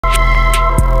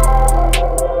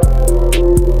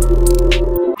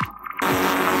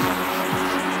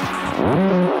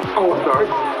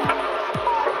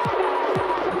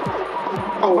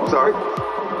Oh, I'm sorry.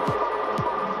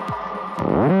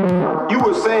 You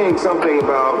were saying something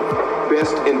about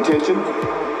best intentions?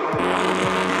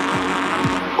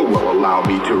 Oh, well, allow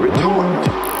me to retort.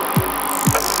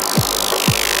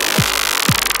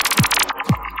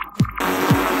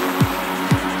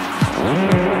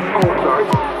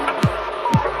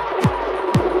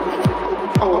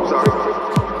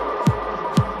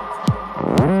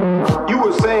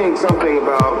 Something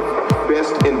about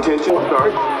best intention.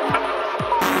 Sorry.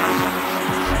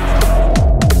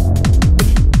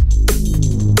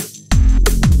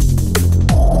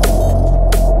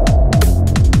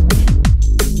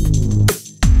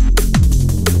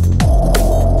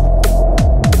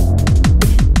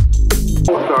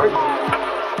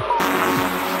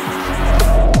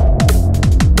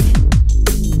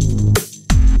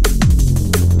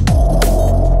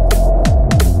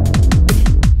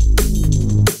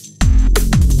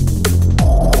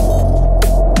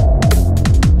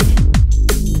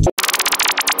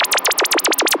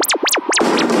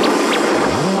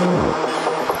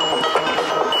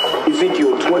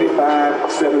 Ezekiel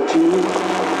 25:17.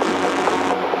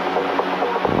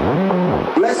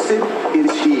 Blessed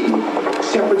is he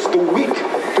shepherds the weak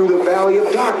through the valley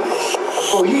of darkness,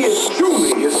 for he is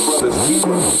truly his brother's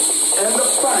keeper and the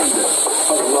finder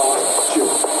of lost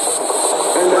children.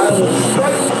 And I will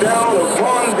strike down